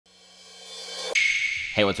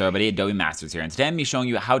Hey, what's up everybody? Adobe Masters here, and today I'm going to be showing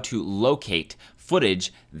you how to locate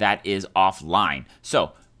footage that is offline.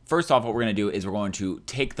 So first off, what we're going to do is we're going to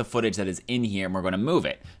take the footage that is in here and we're going to move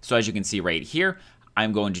it. So as you can see right here,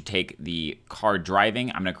 I'm going to take the car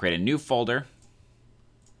driving. I'm going to create a new folder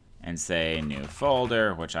and say new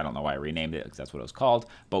folder, which I don't know why I renamed it because that's what it was called.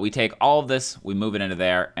 But we take all of this, we move it into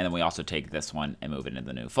there, and then we also take this one and move it into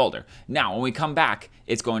the new folder. Now, when we come back,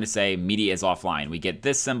 it's going to say media is offline. We get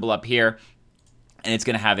this symbol up here, and it's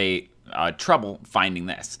going to have a trouble finding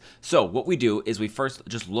this. So what we do is we first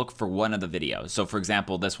just look for one of the videos. So for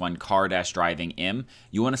example, this one, car-driving im,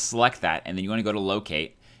 you want to select that, and then you want to go to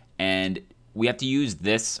locate, and we have to use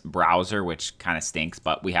this browser, which kind of stinks,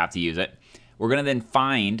 but we have to use it. We're going to then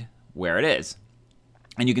find where it is.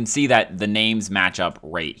 And you can see that the names match up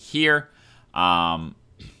right here. -1.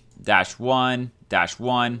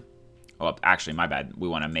 Oh, actually, my bad. We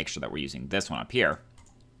want to make sure that we're using this one up here.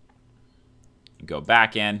 Go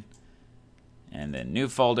back in, and then new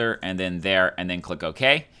folder, and then there, and then click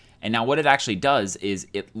OK. And now what it actually does is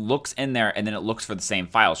it looks in there, and then it looks for the same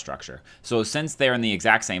file structure. So since they're in the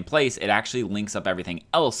exact same place, it actually links up everything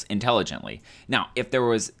else intelligently. Now, if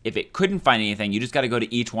it couldn't find anything, you just got to go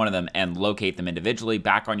to each one of them and locate them individually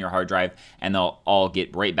back on your hard drive, and they'll all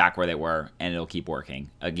get right back where they were, and it'll keep working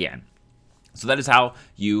again. So that is how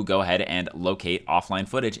you go ahead and locate offline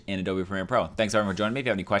footage in Adobe Premiere Pro. Thanks everyone for joining me. If you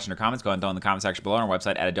have any questions or comments, go ahead and throw in the comment section below on our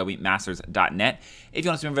website at adobemasters.net. If you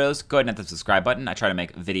want to see more videos, go ahead and hit the subscribe button. I try to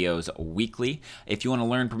make videos weekly. If you want to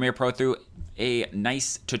learn Premiere Pro through a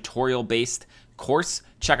nice tutorial-based course,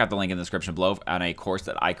 check out the link in the description below on a course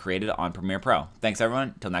that I created on Premiere Pro. Thanks everyone.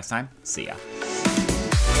 Until next time, see ya.